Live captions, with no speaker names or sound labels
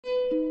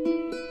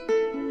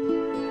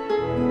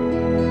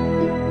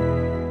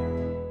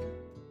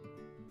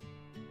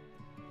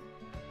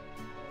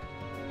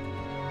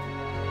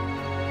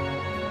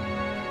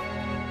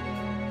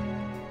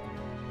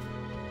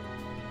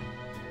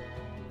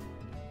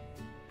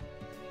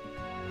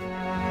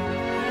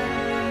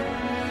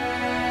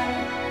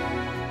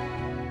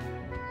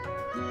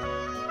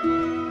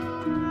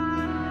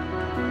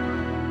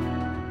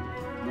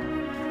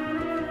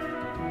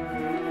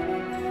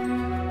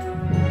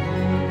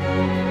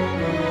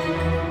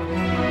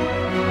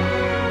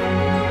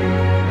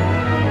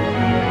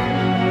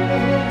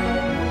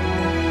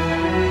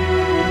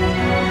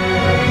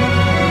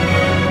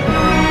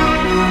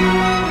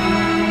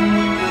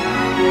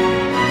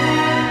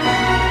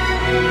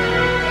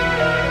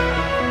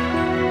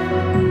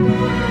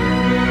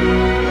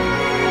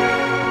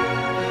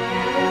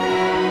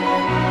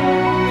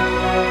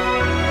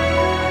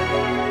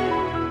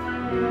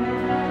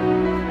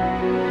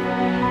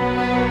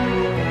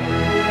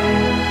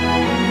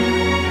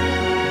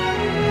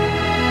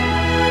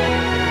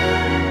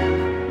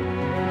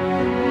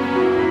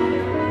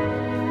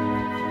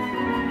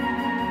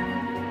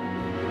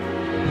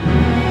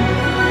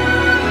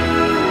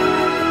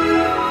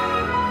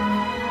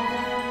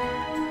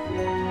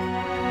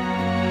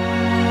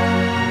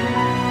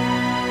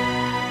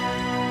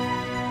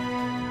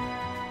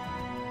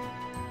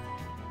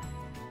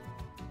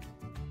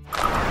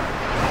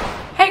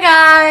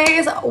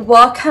guys,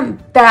 welcome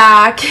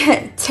back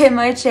to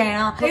my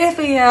channel. Today's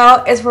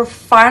video is we're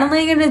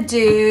finally gonna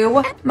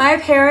do my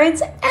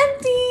parents'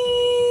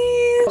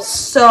 empties.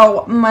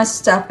 So much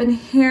stuff in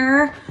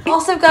here.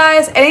 Also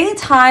guys,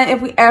 anytime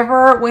if we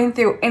ever went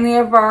through any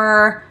of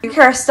our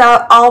care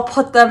stuff, I'll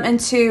put them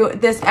into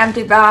this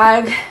empty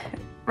bag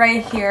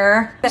right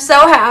here. I'm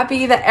so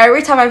happy that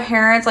every time my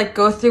parents like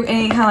go through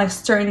any kind of like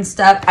certain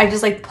stuff, I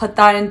just like put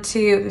that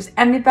into this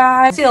empty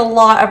bag. I see a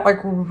lot of like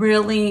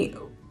really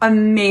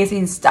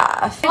amazing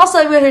stuff. Also,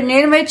 if you're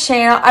new to my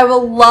channel, I would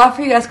love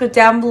for you guys to go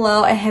down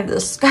below and hit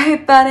the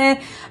subscribe button.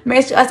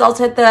 Make sure you guys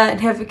also hit the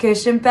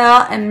notification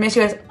bell, and make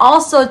sure you guys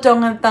also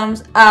don't hit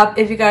thumbs up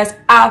if you guys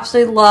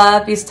absolutely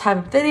love these type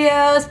of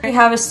videos. We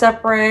have a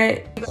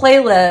separate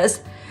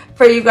playlist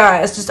for you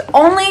guys, just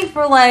only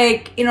for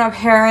like, you know,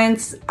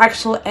 parents,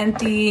 actual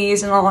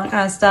empties and all that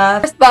kind of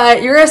stuff.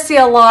 But you're gonna see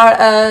a lot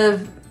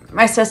of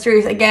my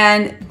sisters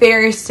again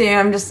very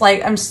soon.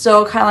 I'm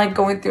still kind of like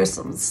going through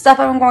some stuff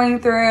I'm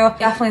going through.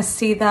 Definitely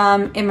see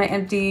them in my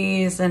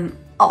empties and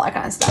all that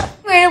kind of stuff.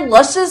 Okay,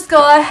 let's just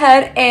go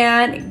ahead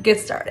and get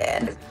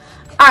started.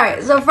 All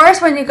right, so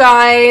first one, you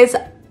guys,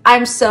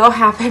 I'm so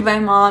happy my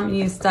mom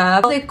used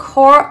up the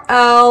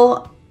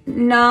Coral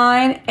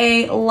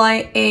 9A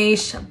Light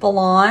Age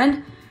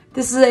Blonde.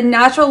 This is a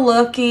natural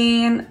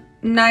looking,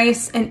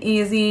 nice and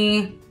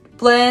easy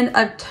blend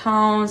of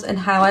tones and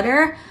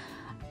highlighter.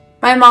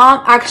 My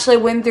mom actually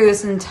went through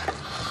this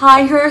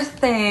entire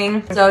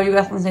thing, so you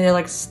guys can see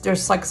like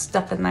there's like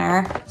stuff in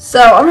there. So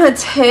I'm gonna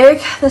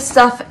take the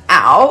stuff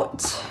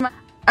out.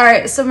 All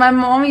right, so my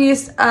mom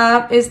used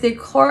up is the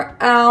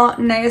Coral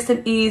Nice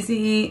and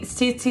Easy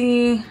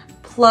CC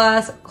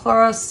Plus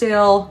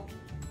Chlorophyll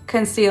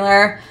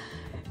Concealer.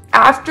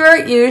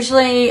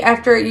 Usually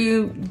after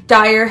you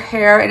dye your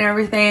hair and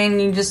everything,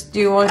 you just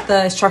do what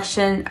the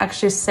instruction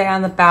actually say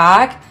on the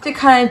back. What to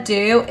kind of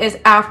do is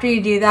after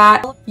you do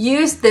that,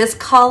 use this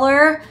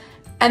color,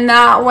 and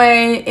that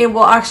way it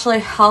will actually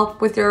help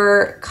with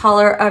your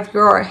color of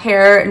your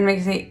hair and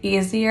makes it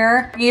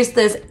easier. Use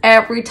this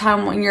every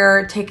time when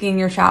you're taking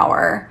your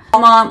shower.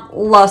 Mom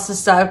loves this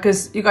stuff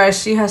because you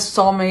guys, she has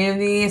so many of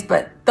these,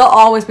 but they'll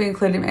always be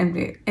included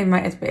in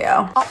my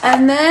video.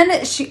 And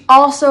then she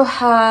also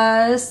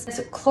has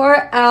this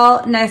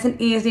Coral Nice and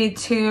Easy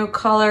to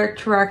Color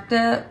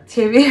Corrective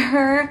TV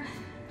hair.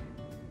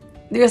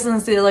 You guys can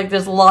see like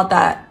there's a lot of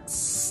that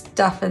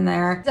stuff in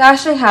there. I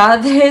actually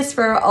had this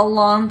for a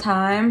long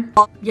time.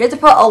 You have to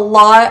put a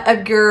lot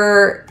of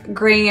your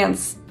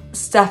ingredients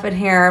stuff in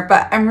here,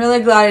 but I'm really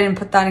glad I didn't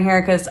put that in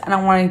here because I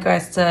don't want you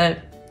guys to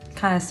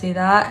kind of see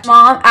that.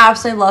 Mom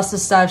absolutely loves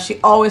this stuff. She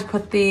always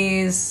put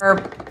these, her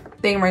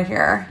thing right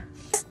here.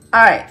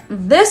 All right,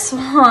 this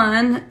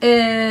one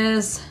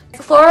is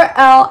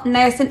Coral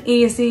Nice and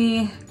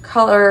Easy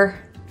Color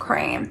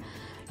Cream.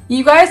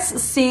 You guys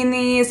seen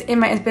these in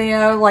my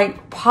video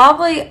like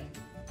probably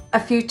a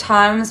few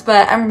times,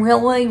 but I'm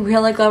really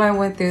glad my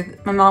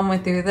mom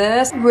went through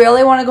this.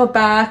 Really want to go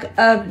back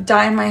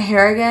dyeing my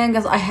hair again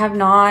because I have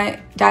not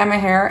dyed my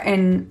hair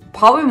in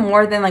probably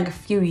more than like a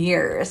few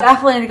years.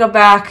 Definitely need to go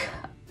back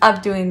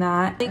up doing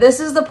that. This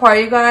is the part,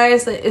 you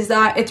guys, is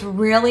that it's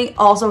really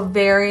also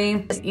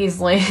very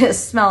easily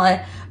smell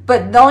it.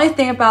 But the only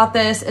thing about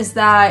this is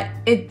that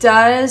it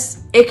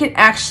can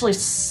actually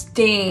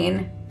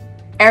stain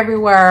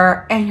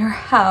everywhere in your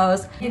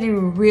house. You need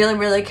to be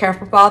really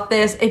careful about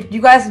this. If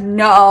you guys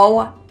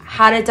know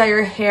how to dye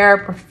your hair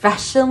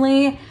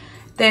professionally,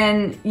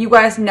 then you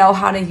guys know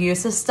how to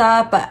use this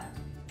stuff, but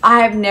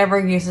I have never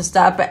used this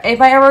stuff. But if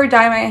I ever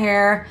dye my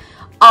hair,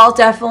 I'll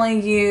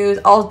definitely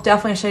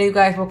show you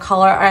guys what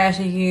color I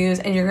actually use,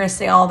 and you're gonna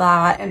see all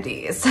that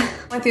empties. I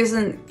went through this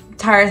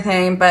entire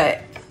thing,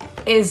 but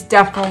is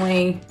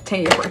definitely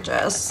take your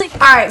purchase. All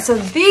right, so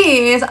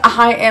these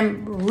I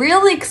am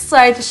really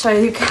excited to show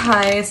you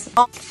guys.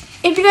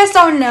 If you guys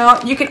don't know,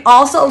 you can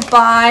also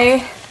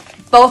buy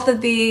both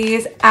of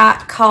these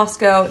at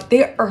Costco.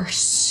 They are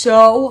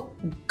so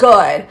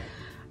good.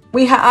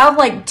 We have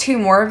like 2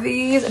 more of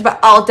these, but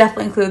I'll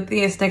definitely include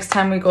these next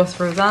time we go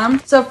through them.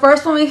 So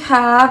first one we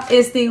have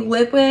is the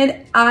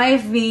Liquid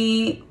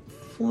IV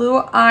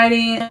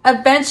Fluidity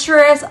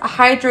Adventurous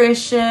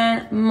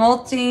Hydration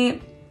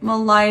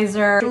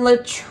Multi-Mobilizer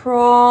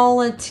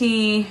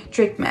Electrolyte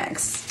Drink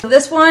Mix. So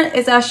this one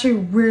is actually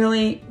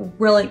really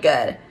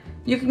good.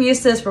 You can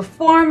use this for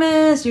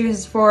performance, use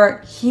this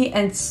for heat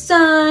and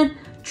sun,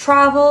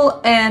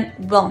 travel, and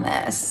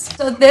wellness.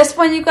 So this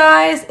one, you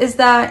guys, is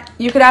that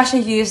you could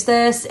actually use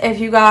this if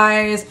you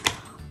guys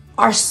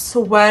are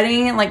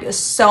sweating like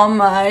so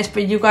much,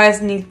 but you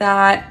guys need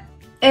that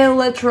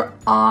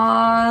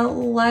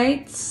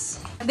electrolytes.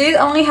 These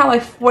only have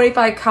like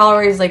 45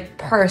 calories like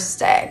per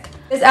stick.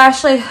 This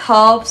actually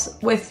helps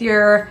with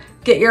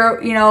get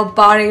your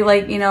body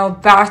like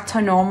back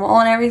to normal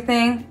and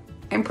everything.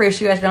 I'm pretty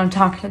sure you guys know what I'm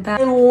talking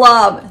about. I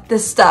love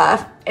this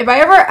stuff. If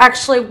I ever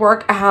actually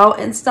work out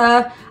and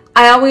stuff,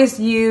 I always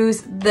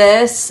use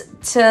this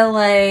to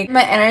like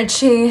my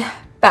energy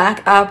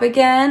back up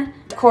again.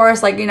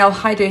 course, like, you know,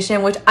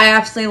 hydration, which I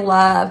absolutely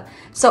love.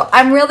 So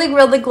I'm really,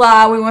 really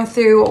glad we went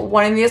through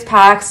one of these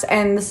packs,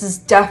 and this is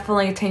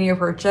definitely a 10-year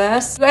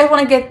purchase. If you guys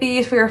want to get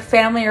these for your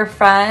family or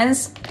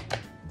friends,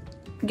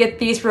 get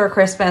these for your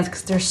Christmas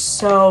because they're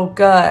so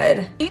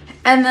good.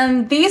 And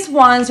then these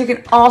ones you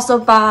can also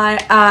buy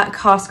at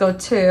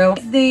Costco too.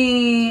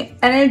 The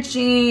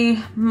Energy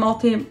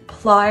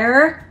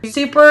Multiplier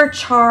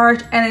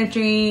Supercharged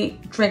Energy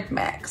Drink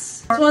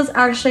Mix. This one's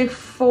actually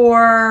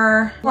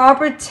for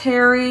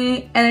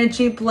Strawberry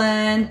Energy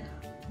Blend,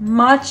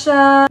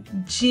 Matcha,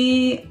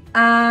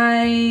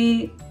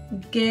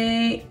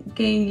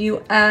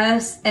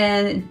 GIGUS,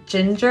 and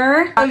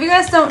ginger. If you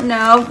guys don't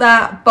know,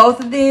 that both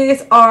of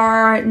these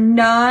are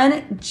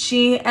non-GMO.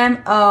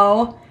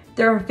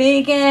 They're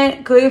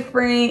vegan,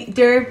 gluten-free,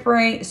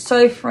 dairy-free,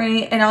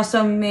 soy-free, and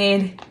also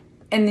made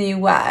in the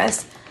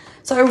US.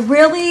 So I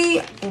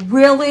really,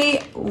 really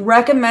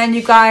recommend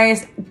you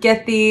guys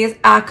get these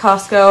at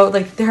Costco.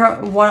 Like, they're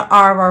one of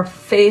our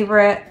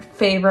favorite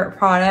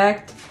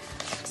product.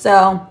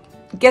 So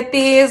get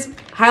these,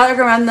 highly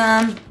recommend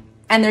them.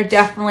 And they're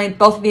definitely,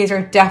 both of these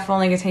are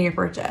definitely a 10-year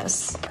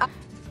purchase.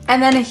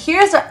 And then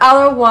here's the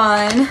other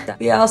one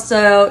we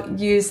also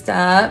used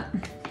up.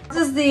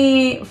 This is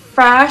the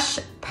Fresh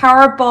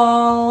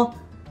Powerball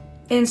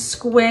in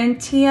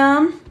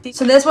Squintium.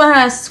 So this one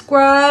has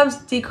scrubs,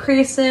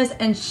 decreases,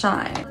 and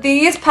shine.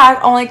 These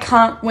packs only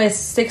come with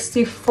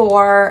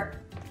 64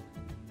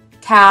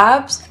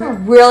 tabs.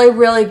 Really,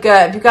 really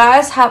good. If you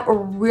guys have a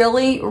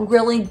really,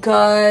 really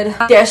good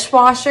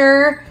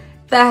dishwasher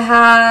that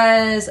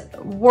has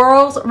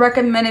world's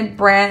recommended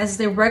brands,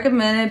 they're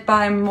recommended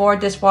by more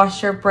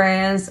dishwasher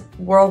brands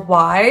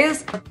worldwide.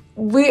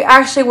 We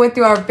actually went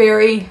through our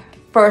very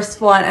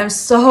first one. I'm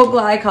so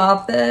glad I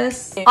caught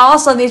this.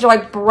 Also, these are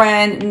like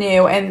brand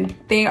new and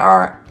they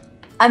are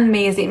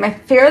amazing. My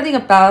favorite thing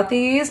about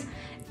these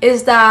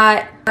is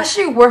that I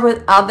actually work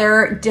with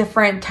other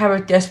different type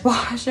of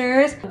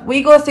dishwashers.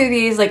 We go through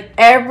these like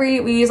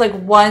we use like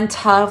one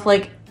tub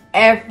like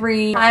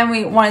every time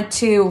we want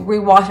to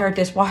rewash our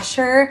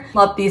dishwasher.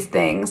 Love these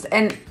things.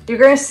 And you're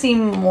gonna see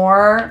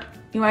more.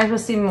 You might as well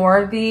see more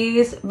of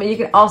these, but you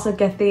can also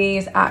get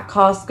these at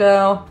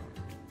Costco.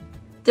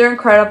 They're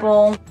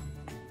incredible.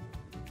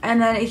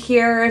 And then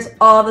here's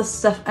all the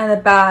stuff in the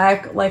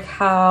back, like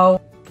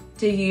how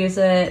to use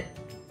it,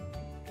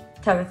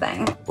 type of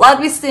thing.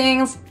 Love these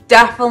things,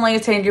 definitely a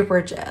 10-year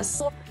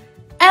purchase.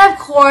 And of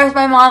course,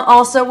 my mom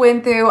also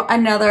went through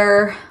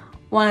another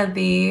one of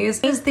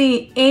these. This is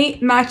the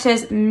 8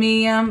 Matches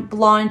Medium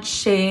Blonde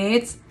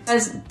Shades. It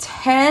has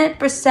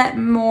 10%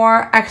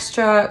 more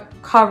extra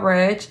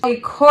coverage.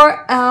 A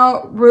Core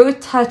Out Root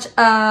Touch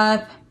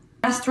Up.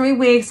 Last 3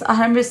 weeks,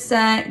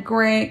 100%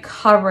 great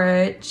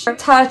coverage.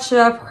 Touch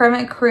Up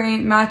Permanent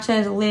Cream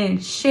matches leading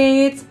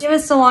shades. Even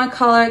salon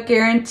color,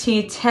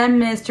 guaranteed 10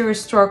 minutes to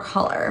restore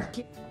color.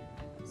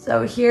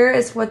 So here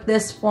is what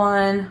this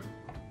one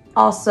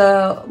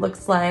also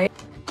looks like.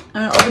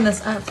 I'm gonna open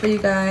this up for you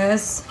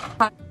guys.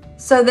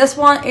 So this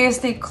one is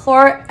the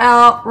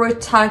L'Oreal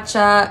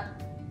Retoucha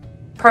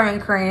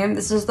Permanent Cream.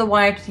 This is the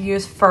one I have to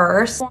use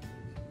first.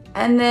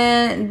 And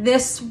then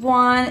this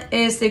one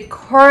is the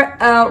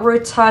L'Oreal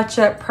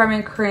Retoucha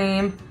Permanent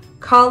Cream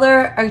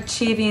Color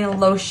Achieving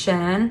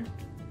Lotion.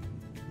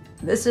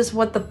 This is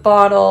what the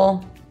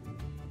bottle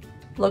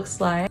looks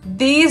like.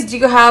 These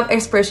do have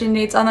expiration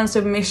dates on them, so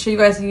make sure you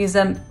guys use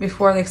them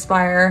before they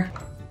expire.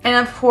 And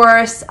of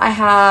course, I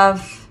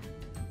have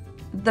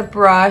the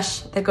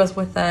brush that goes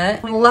with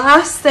it.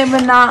 Last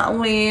but not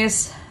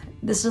least,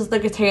 this is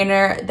the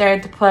container that I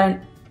had to put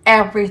in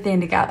everything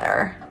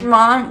together.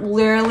 Mom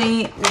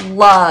literally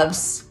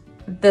loves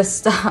this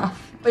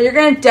stuff. But you're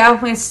gonna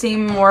definitely see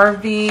more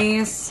of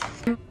these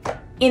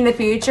in the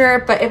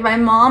future. But if my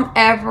mom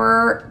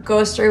ever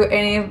goes through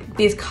any of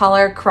these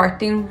color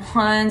correcting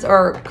ones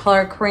or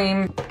color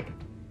cream,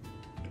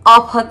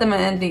 I'll put them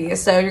in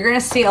these. So you're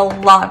gonna see a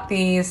lot of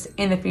these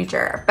in the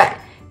future. But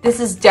this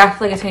is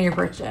definitely a 10-year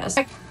purchase.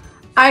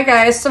 Alright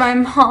guys, so my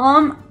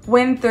mom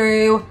went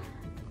through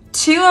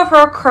 2 of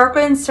her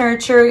Kirkland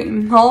Surgery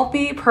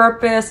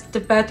multi-purpose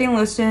deflecting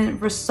lotion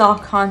for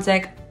soft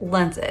contact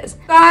lenses.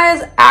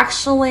 Guys,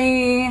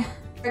 actually,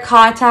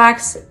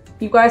 contacts,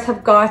 you guys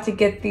have got to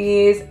get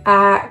these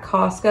at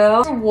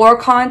Costco. I wore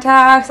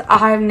contacts.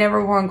 I've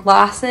never worn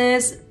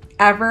glasses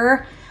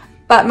ever,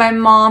 but my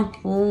mom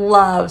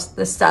loves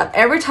this stuff.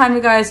 Every time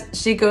you guys,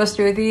 she goes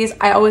through these,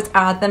 I always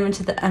add them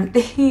into the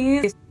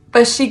empties.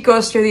 But she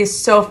goes through these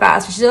so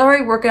fast. She's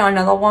already working on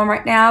another one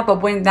right now,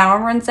 but when that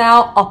one runs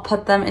out, I'll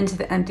put them into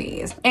the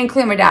empties,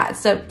 including my dad.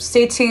 So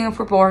stay tuned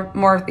for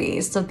more of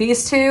these. So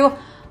these 2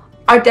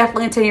 are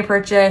definitely a 10-year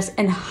purchase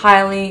and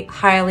highly,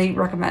 highly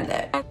recommend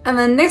it. And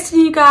then next to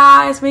you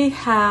guys, we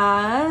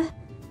have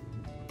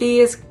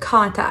these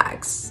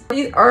contacts.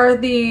 These are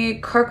the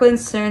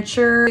Kirkland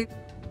Surgery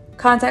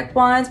contact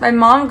ones. My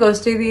mom goes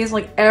through these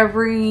like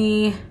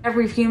every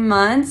few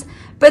months.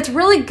 But it's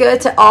really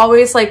good to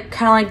always like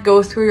kind of like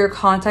go through your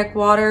contact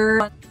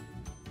water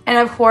And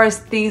of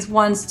course, these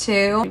ones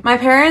too. My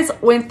parents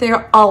went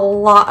through a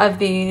lot of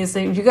these.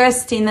 If you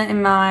guys seen that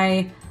in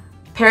my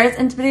parents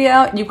into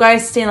video, you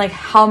guys seen like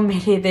how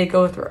many they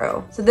go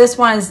through. So this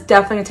one is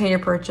definitely a 10-year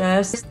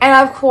purchase.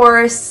 And of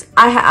course,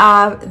 I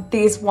have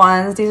these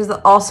ones. These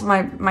are also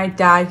my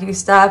dad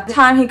used stuff. The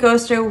time he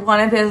goes through one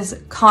of his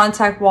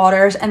contact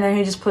waters and then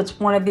he just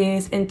puts one of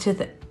these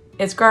into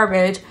its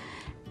garbage.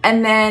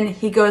 And then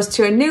he goes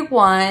to a new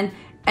one.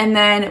 And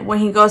then when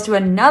he goes to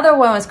another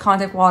one with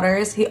contact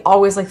waters, he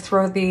always like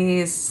throw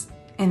these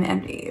in the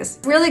empties.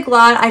 Really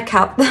glad I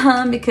kept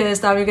them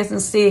because that way you guys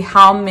can see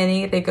how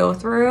many they go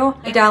through.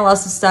 My dad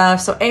loves the stuff.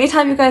 So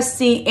anytime you guys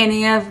see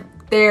any of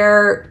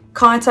their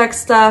contact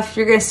stuff,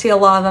 you're gonna see a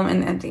lot of them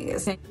in the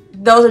empties.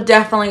 Those are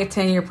definitely a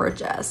 10-year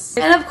purchase.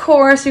 And of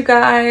course, you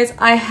guys,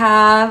 I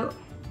have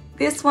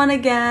this one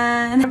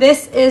again.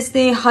 This is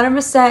the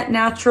 100%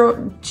 natural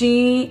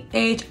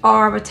GHR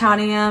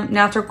Botanium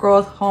Natural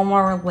Growth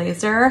Hormone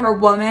Laser for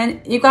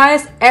women. You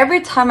guys,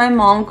 every time my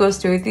mom goes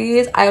through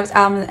these, I always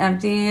add them in the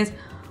empties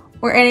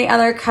or any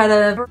other kind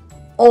of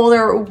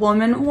older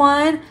woman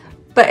one.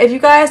 But if you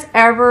guys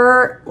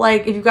ever,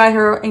 like if you guys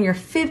are in your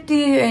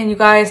 50s and you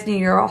guys need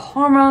your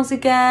hormones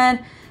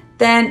again,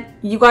 then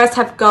you guys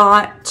have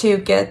got to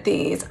get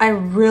these. I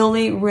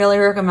really, really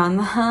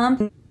recommend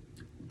them.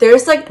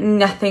 There's like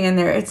nothing in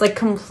there. It's like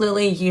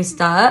completely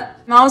used up.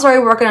 Mom's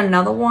already working on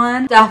another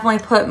one. Definitely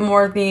put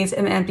more of these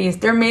in the empties.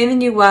 They're made in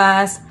the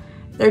US.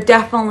 They're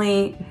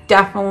definitely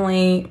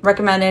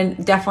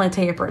recommended. Definitely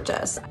take your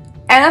purchase.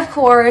 And of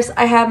course,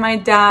 I have my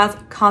dad's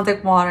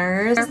contact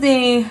waters. This is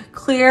the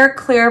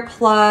Clear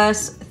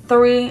Plus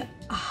 3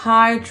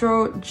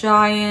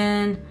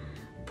 hydrogen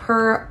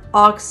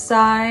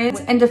peroxide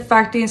and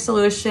defecting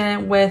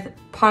solution with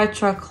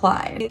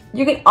petrochlide.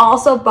 You can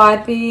also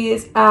buy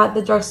these at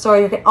the drugstore.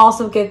 You can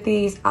also get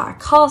these at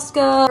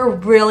Costco. They're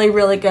really,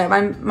 really good.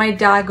 My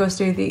dad goes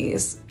through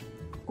these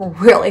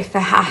really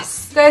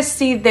fast. You guys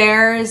see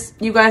theirs,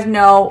 you guys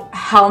know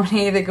how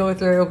many they go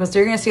through because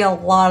you're gonna see a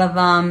lot of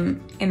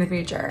them in the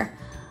future.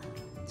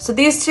 So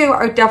these two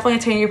are definitely a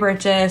 10-year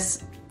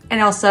purchase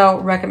and also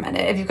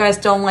recommended. If you guys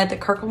don't like the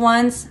Kirkland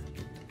ones,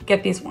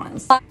 get these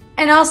ones.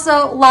 And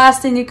also,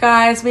 last thing you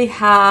guys, we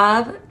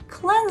have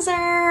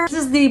cleanser.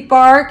 This is the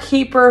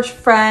Barkeeper's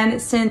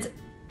Friend since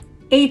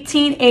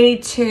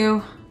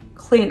 1882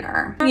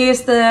 cleaner. I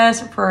use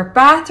this for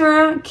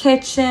bathroom,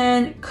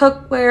 kitchen,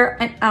 cookware,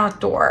 and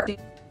outdoor.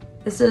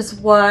 This is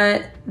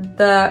what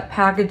the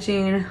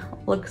packaging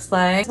looks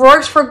like.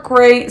 Works for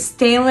great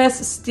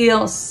stainless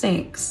steel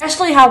sinks. I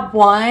actually have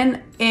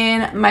one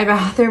in my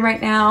bathroom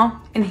right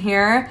now in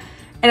here.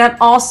 And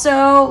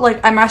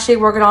I'm actually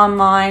working on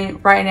mine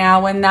right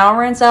now. When that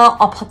runs out,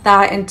 I'll put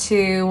that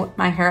into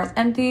my hair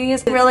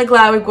empties. I'm really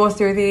glad we go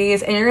through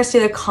these and you're gonna see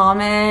the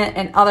comment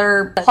and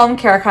other home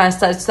care kind of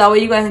stuff. So that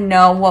way you guys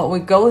know what we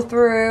go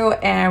through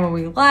and what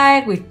we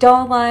like, we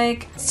don't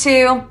like.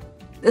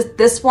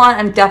 This one,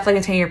 I'm definitely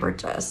gonna take your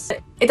purchase.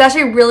 It's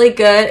actually really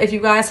good if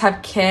you guys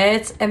have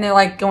kids and they're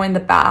like going to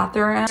the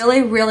bathroom.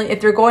 Really,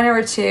 if they're going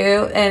over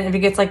too and if it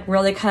gets like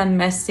really kind of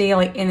messy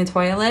like in the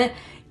toilet,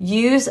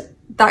 use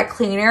that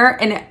cleaner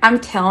and I'm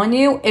telling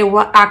you, it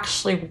will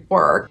actually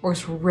work.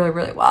 Works really,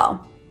 really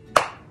well.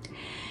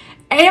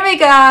 Anyway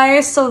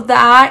guys, so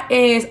that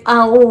is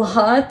a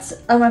lot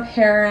of my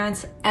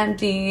parents'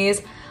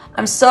 empties.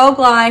 I'm so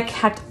glad I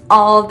kept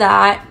all of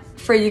that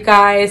for you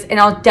guys and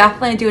I'll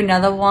definitely do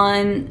another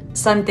one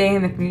someday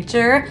in the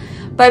future.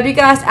 But if you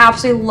guys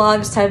absolutely love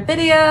this type of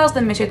videos,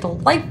 then make sure to hit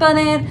the like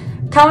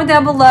button. Comment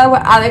down below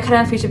what other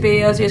kind of future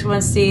videos you guys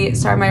want to see.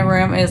 Sorry, my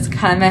room is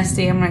kind of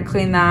messy. I'm going to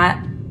clean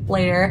that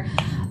later.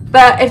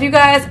 But if you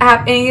guys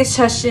have any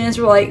suggestions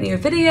for like new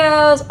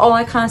videos, all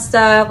that kind of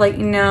stuff, like,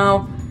 you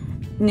know,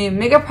 new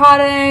makeup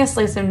products,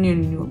 like some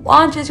new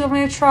launches you want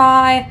me to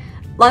try,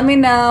 let me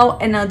know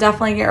and I'll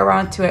definitely get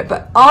around to it.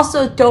 But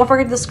also don't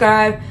forget to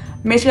subscribe.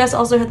 Make sure you guys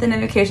also hit the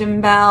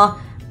notification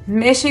bell.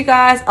 Make sure you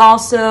guys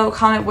also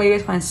comment what you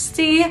guys want to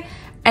see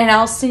and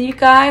I'll see you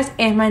guys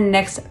in my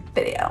next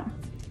video.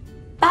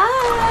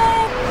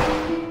 Bye!